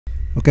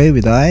Okay,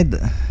 we died.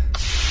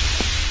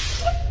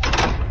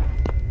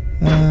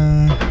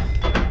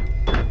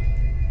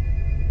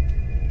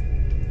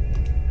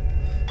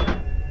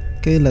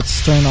 Okay,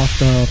 let's turn off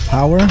the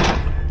power.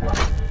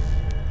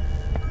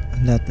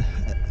 That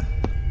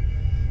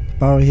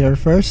power here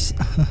first.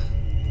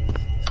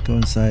 Let's go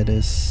inside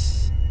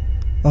this.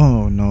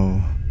 Oh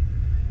no.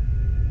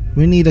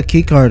 We need a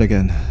key card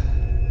again.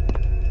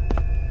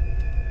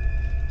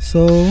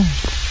 So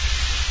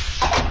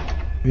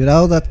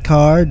without that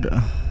card,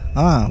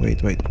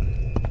 wait.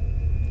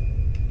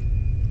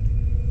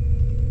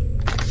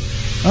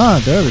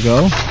 There we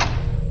go.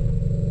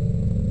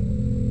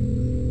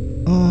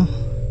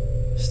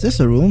 Is this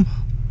a room?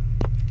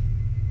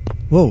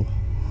 Whoa.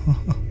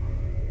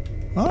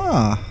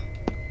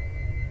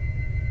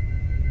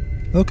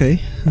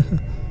 Okay.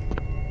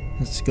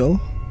 Let's go.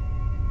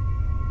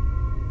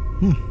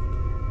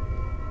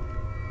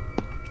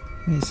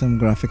 Okay, some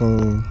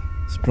graphical.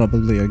 It's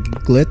probably a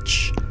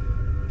glitch.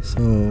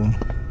 So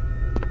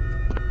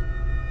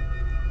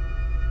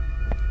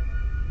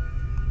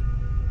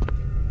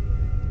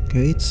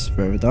okay, it's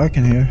very dark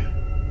in here.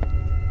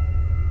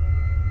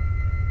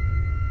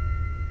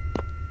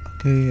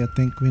 Okay, I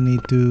think we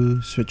need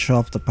to switch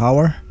off the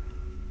power.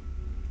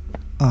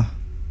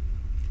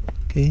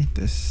 Okay,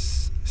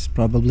 this is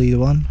probably the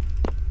one.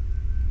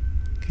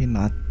 Okay,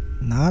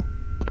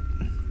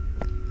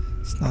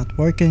 it's not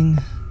working.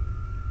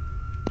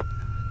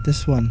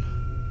 This one.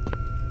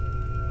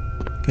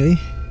 Okay.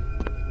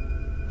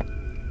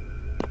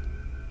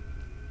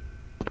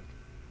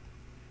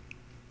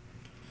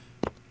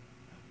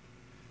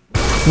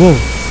 Whoa.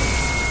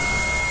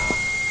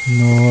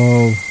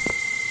 No.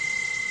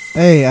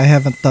 Hey, I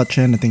haven't touched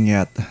anything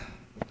yet.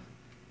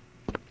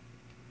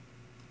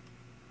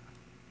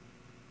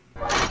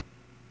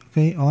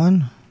 Okay,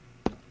 on.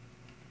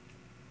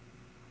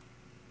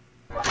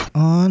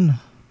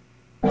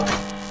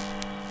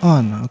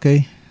 On,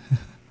 okay.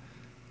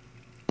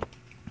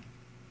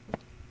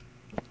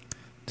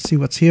 Let's see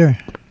what's here.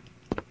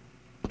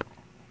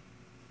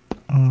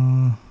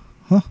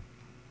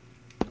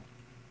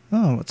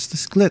 Oh, what's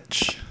this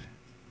glitch?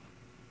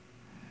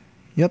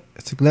 Yep,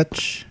 it's a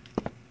glitch.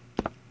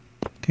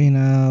 Okay,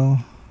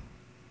 now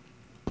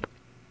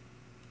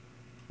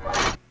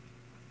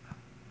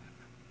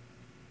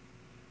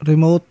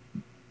remote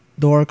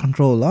door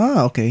control.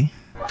 Okay.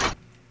 I'm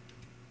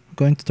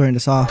going to turn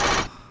this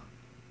off.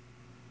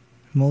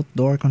 Remote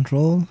door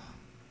control.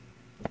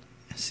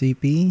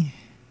 SCP.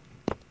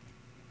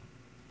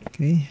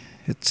 Okay,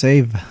 hit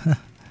save.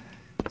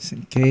 Just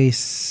in case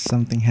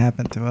something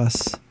happened to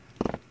us.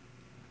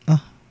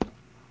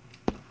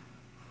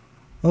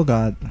 Oh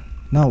god,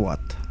 now what?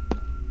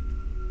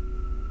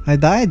 I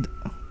died?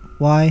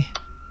 Why?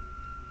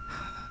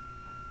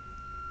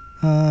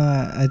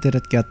 I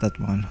didn't get that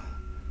one.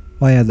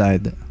 Why I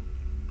died?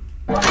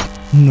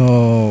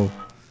 No,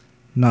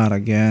 not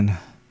again.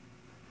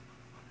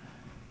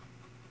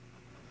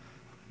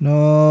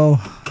 No,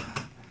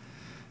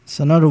 it's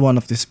another one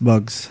of these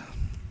bugs.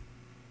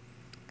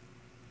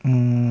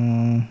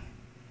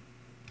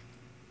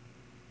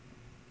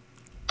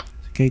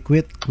 Okay,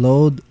 quit,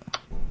 load.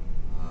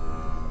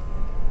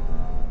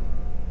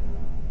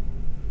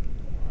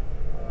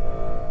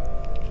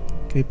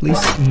 Okay,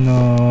 please.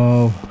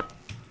 No.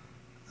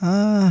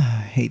 I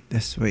hate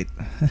this. Wait.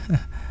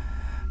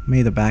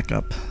 Made a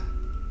backup.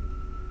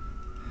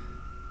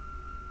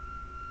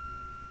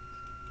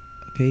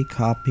 Okay,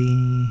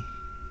 copy.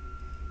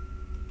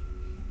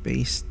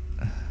 Paste.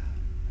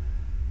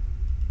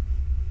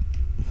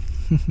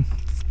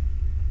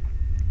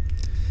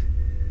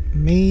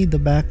 Made the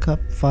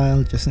backup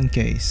file just in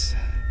case.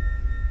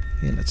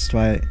 Okay, let's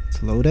try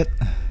to load it.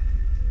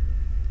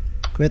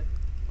 Quit.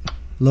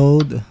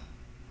 Load.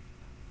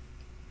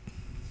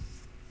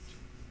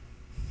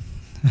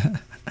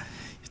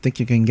 You think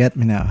you can get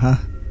me now, huh?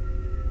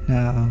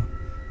 Now,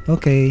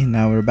 okay,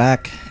 now we're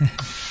back.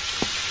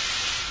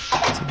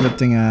 It's a good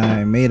thing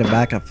I made a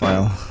backup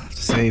file to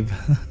save.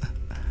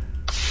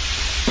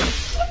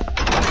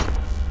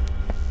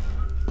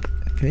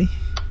 Okay.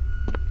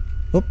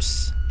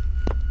 Oops.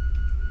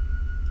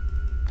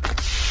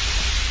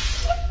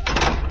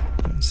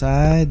 Go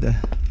inside.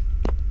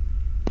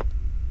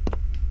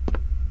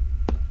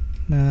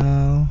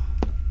 Now.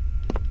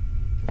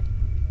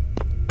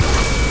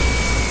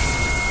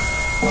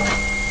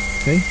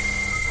 Okay.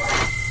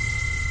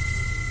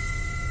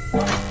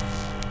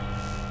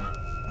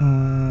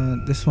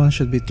 This one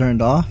should be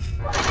turned off.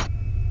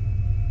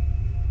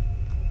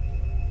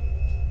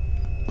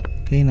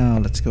 Okay, now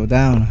let's go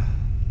down.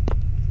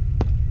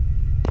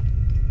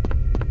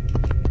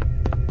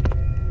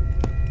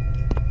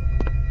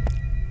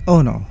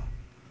 Oh no.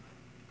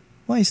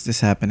 Why is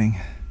this happening?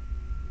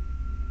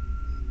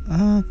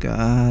 Oh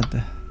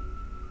god.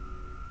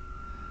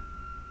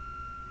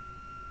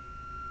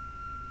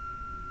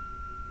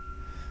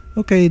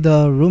 Okay,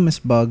 the room is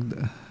bugged.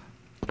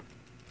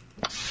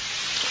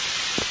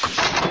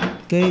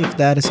 Okay, if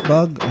that is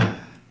bugged, I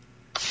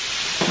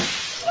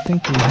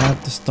think we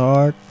have to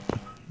start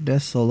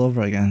this all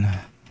over again.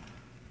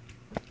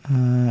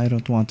 I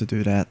don't want to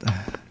do that.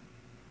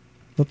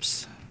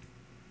 Oops.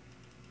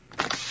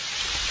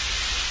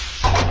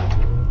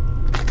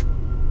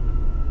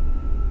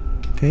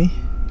 Okay.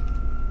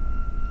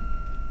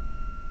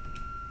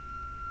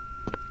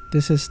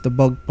 This is the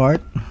bug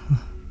part.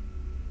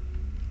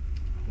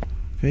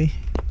 Okay.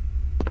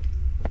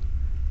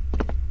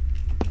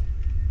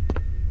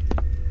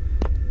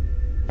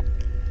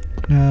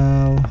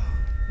 Now,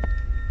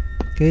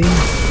 okay.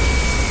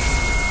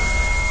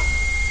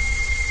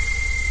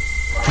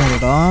 Turn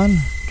it on.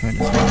 Turn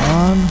this one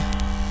on.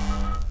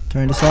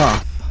 Turn this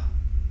off.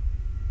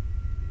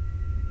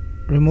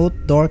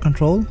 Remote door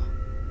control.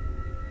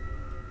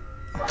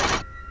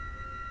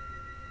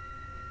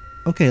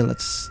 Okay,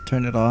 let's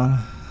turn it on.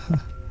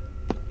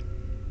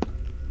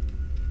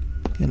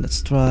 Okay,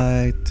 let's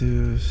try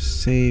to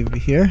save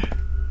here,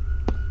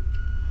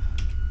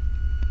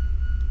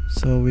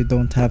 so we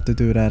don't have to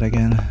do that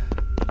again.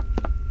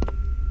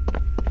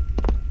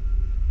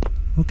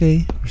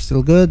 Okay, we're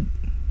still good.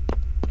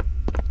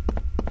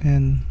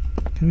 And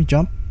can we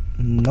jump?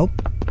 Nope.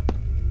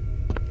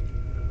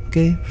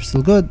 Okay, we're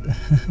still good.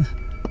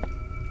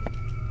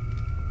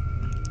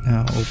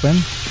 Now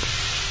open.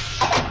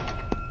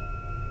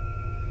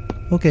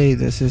 Okay,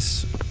 this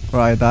is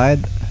where I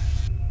died.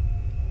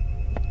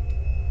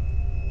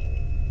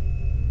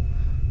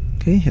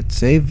 Okay, hit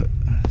save.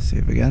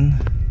 Save again.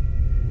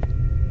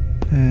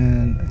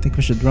 And I think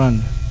we should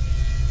run.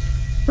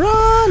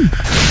 Run!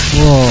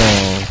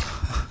 Whoa.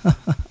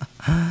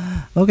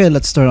 Okay,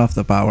 let's turn off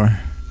the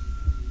power.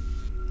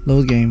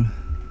 Load game.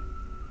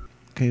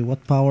 Okay,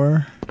 what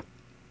power?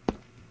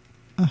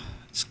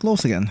 It's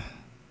close again.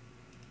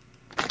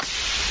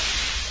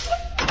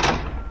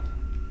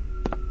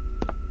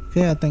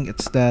 Okay, I think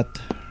it's that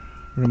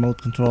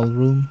remote control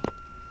room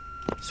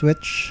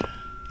switch.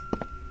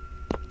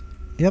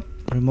 Yep,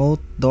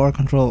 remote door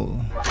control.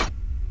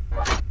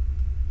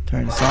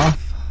 Turn this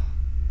off.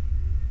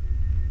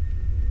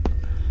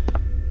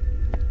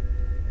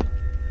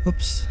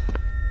 Oops.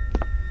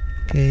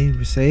 Okay,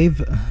 we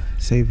save.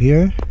 Save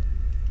here.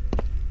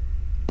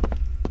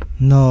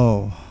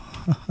 No.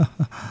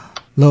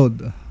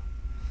 Load.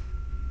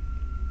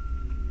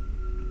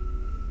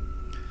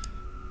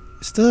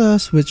 Is the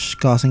switch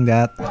causing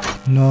that?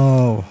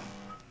 No.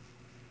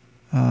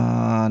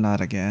 Not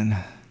again.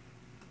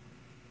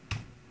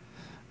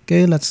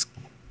 Okay, let's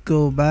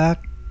go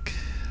back.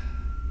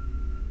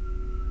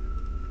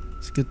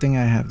 It's a good thing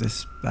I have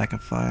this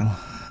backup file.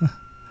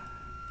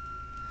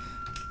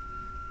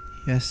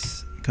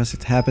 Yes, because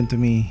it happened to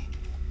me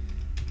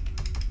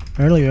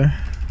earlier.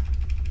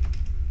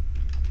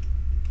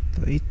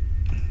 Wait.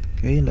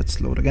 Okay,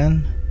 let's load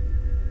again.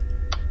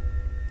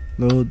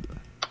 Load.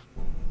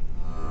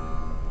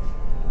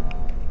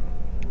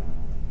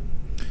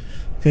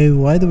 Okay,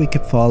 why do we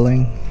keep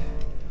falling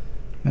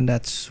when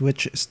that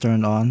switch is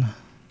turned on?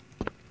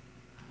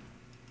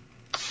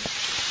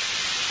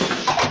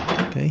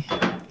 Okay.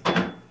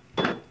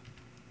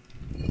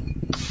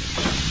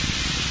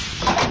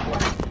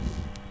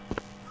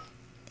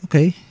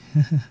 Okay.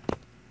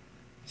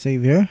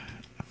 Save here.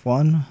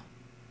 F1.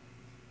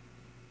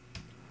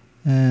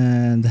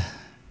 And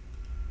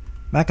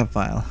backup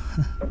file.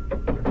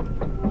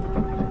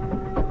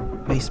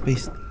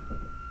 Paste.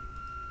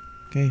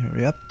 Okay,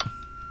 hurry up.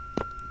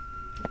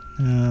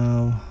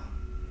 Now,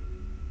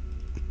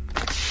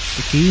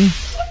 the key.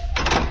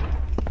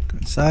 Go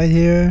inside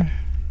here.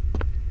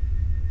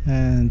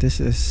 And this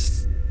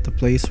is the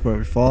place where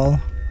we fall.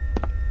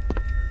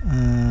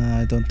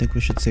 I don't think we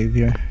should save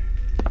here.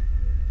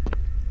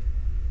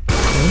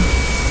 Okay.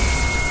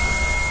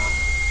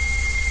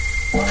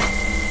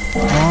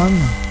 On.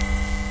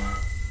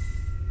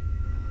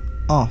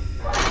 Off.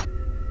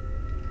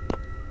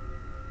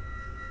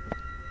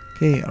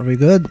 Okay, are we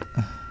good?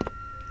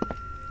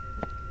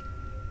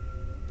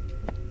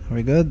 Are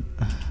we good?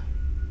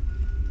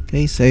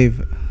 Okay,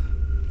 save.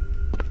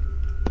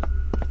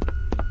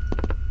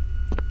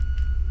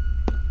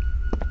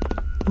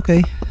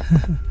 Okay.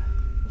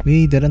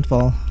 We didn't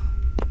fall.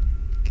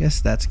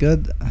 Guess that's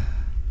good.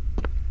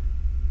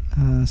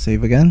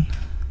 Save again.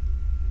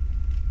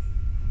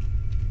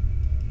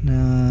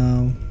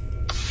 Now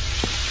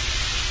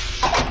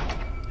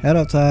head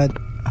outside.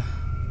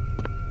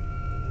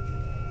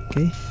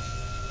 Okay.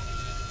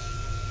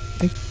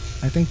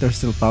 I think there's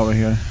still power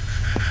here.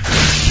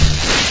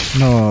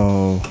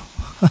 No.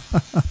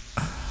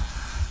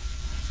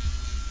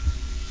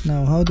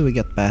 Now how do we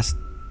get past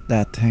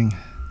that thing?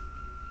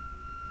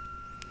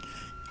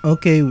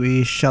 Okay,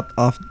 we shut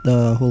off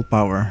the whole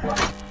power.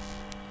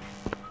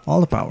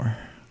 All the power.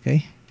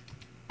 Okay.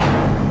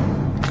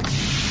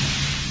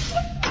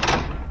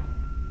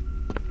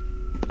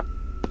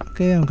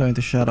 Okay, I'm going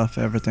to shut off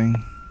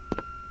everything.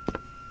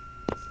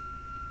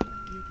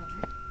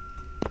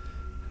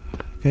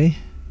 Okay.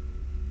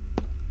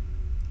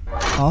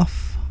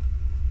 Off.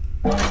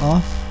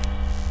 Off.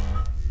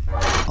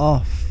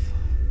 Off.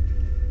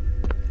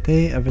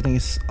 Okay, everything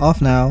is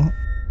off now.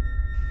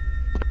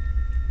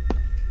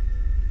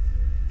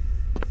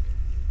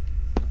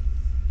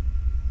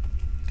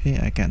 Okay,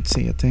 I can't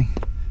see a thing.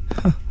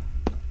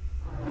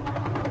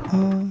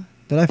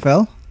 Did I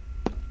fail?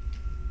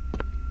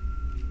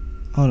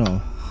 Oh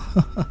no.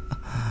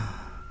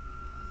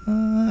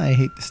 I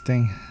hate this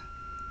thing.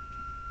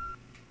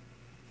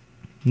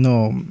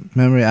 No,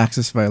 memory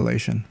access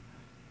violation.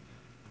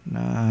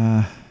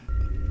 Nah.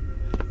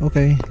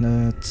 Okay,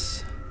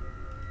 let's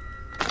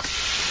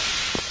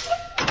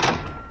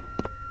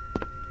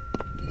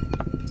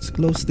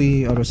close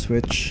the auto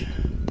switch.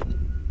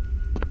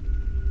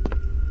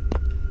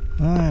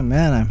 Ah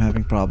man, I'm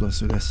having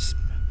problems with this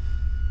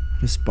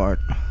part.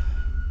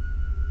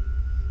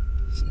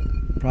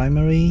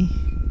 Primary,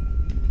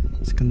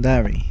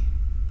 secondary.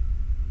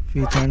 If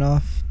we turn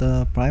off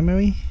the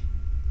primary,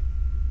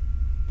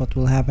 what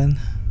will happen?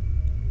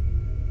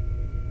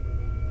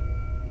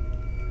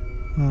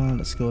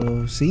 Let's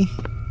go see.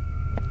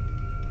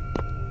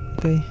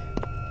 Okay.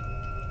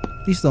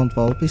 Please don't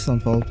fall, please don't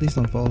fall, please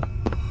don't fall.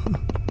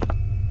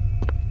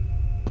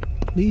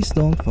 Please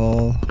don't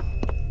fall.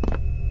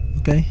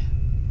 Okay.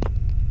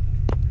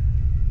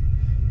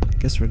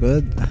 Guess we're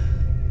good.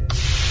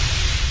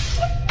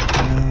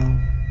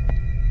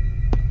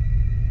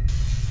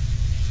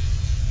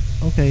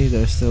 Okay,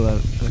 there's still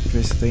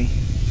electricity.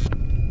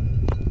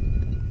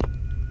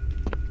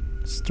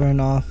 Let's turn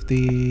off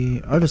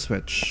the auto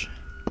switch.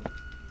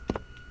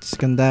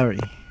 Secondary.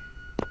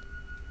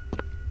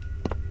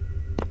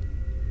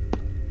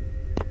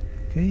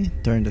 Okay,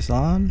 turn this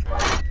on.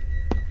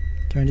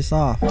 Turn this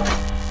off. How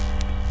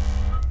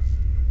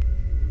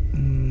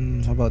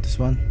about this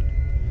one?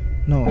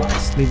 No,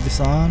 let's leave this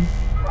on.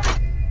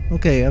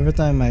 Okay, every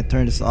time I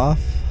turn this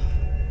off,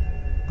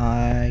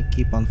 I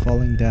keep on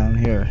falling down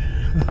here.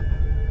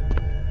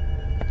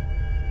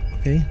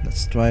 Okay,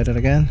 let's try that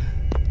again.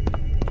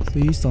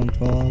 Please don't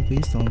fall,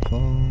 please don't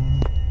fall.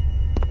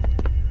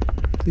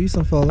 Please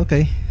don't fall,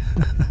 okay.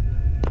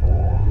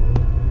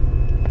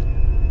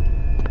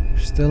 We're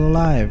still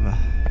alive.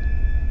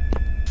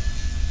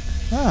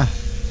 Ah!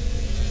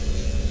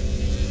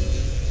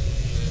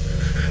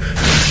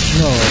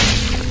 No.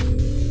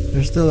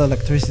 There's still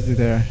electricity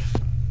there.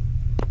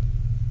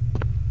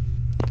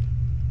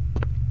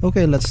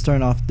 Okay, let's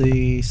turn off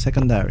the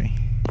secondary.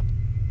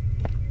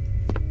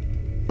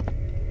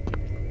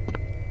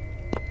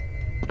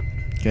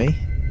 Okay.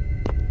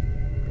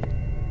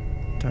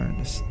 Turn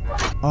this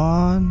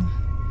on.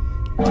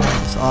 Turn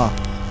this off.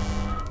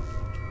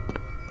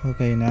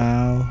 Okay,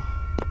 now.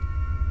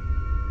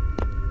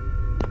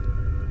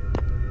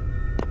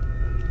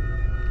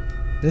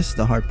 This is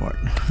the hard part.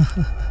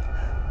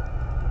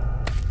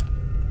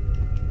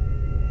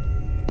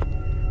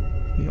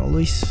 We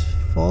always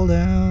fall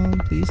down.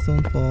 Please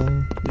don't fall.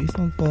 Please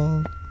don't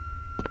fall.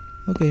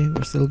 Okay,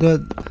 we're still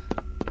good.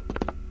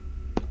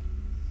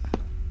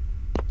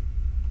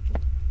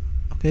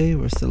 Okay,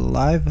 we're still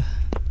alive.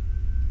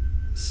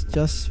 It's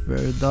just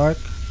very dark.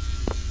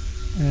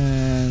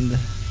 And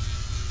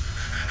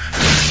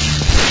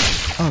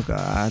oh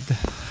god.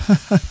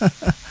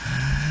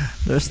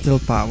 There's still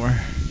power.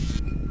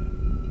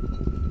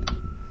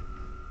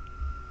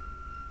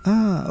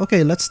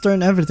 Okay, let's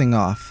turn everything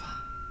off.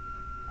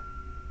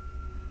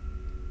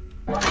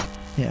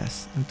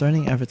 Yes, I'm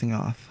turning everything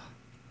off.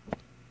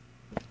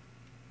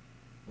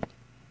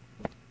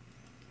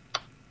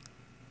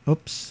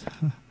 Oops.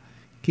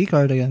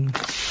 Keycard again.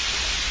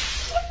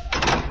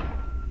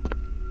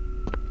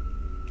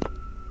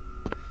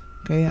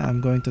 Okay,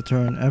 I'm going to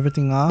turn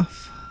everything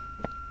off.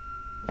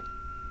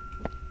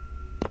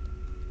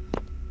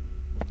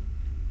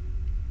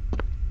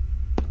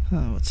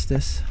 What's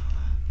this?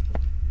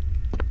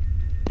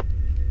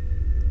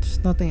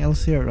 There's nothing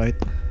else here, right?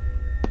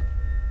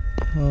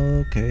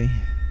 Okay.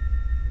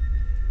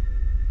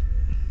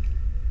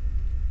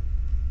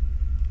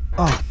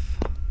 Off.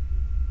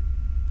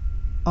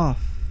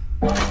 Off.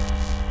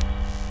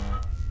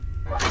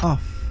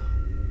 Off.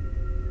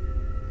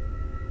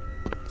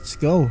 Let's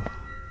go.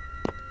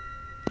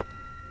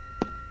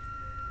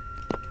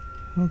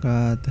 Oh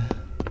god.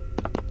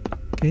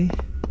 Okay.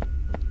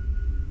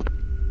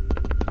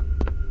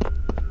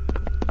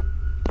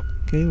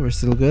 Okay, we're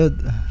still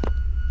good.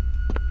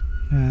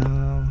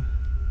 Now.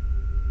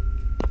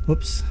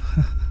 Whoops.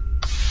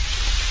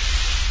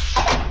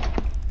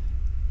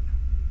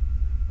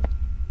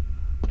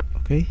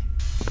 Okay.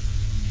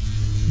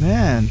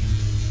 Man.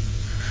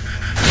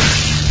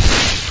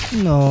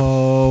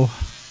 No.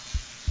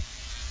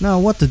 Now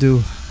what to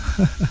do?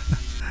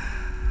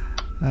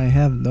 I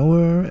have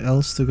nowhere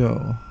else to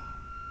go.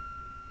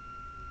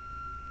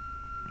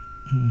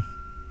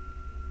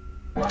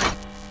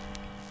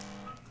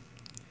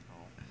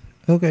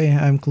 Okay,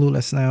 I'm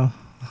clueless now.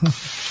 What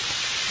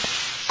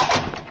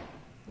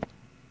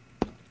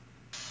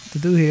to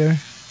do here?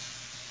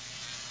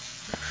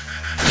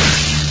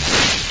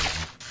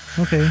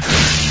 Okay.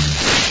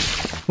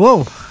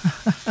 Whoa!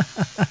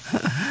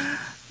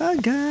 Oh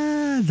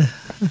god!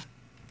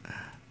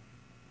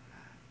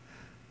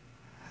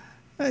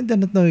 I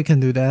didn't know you can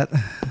do that.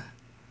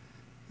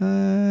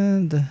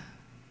 And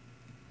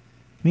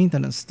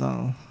maintenance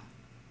stall.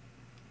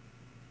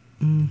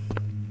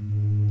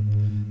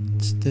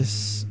 It's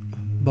this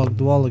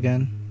bugged wall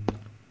again.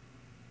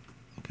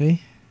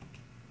 Okay.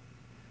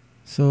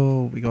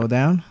 So we go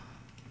down.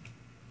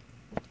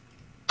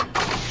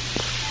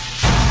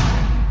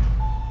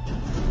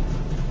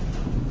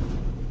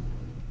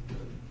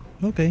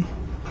 Okay.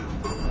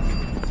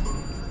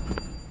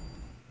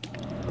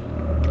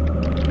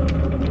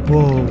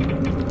 Whoa.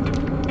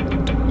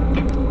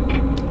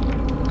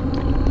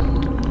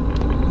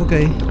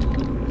 Okay.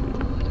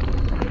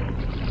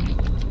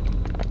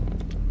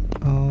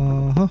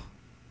 Uh-huh.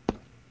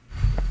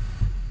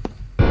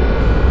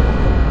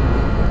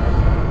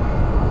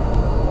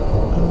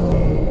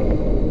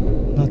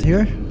 Not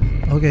here?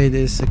 Okay,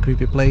 this is a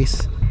creepy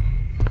place.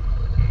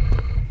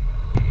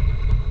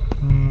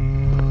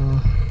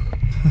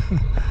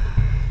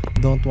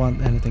 Don't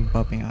want anything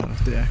popping out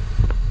of there.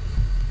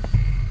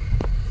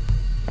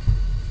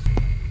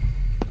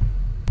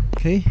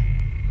 Okay.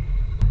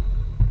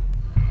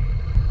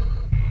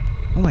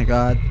 Oh my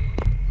god.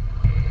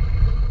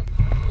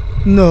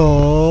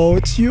 No,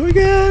 it's you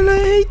again. I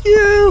hate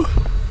you.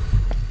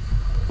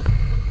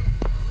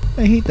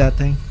 I hate that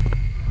thing.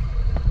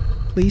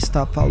 Please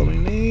stop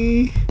following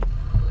me.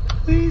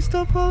 Please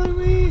stop following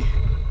me.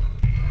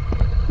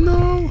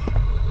 No.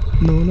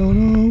 No, no,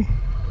 no.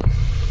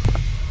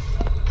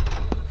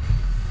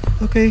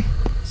 Okay,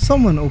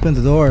 someone opened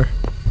the door.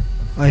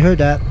 I heard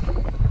that.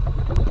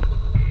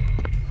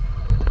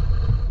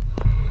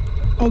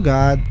 Oh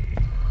god.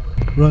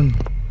 Run.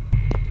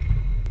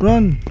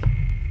 Run.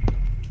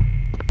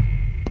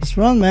 Just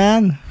run,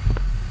 man.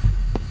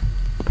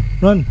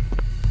 Run.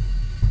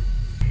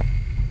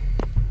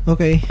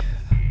 Okay.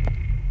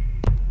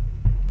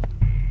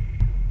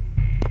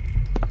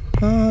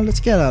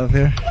 Let's get out of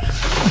here.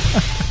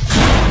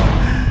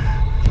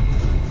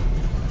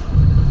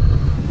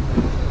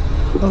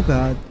 Oh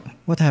god,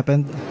 what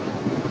happened?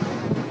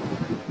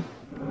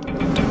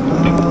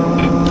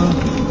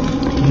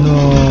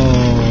 No.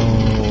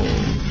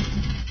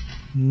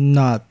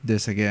 Not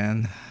this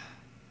again.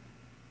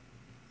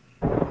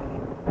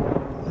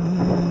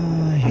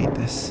 I hate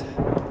this.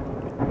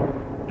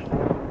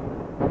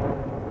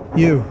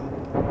 You.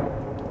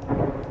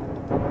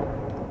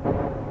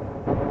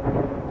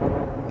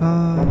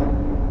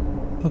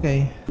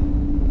 Okay.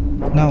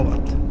 Now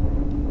what?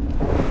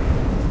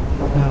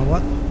 Now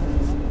what?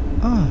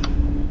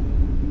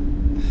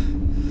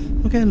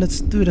 Okay,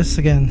 let's do this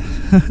again.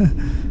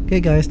 Okay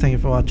guys, thank you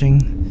for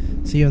watching.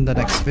 See you in the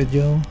next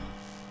video.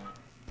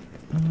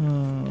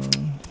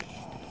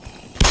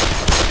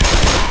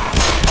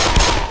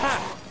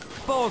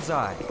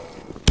 Bullseye!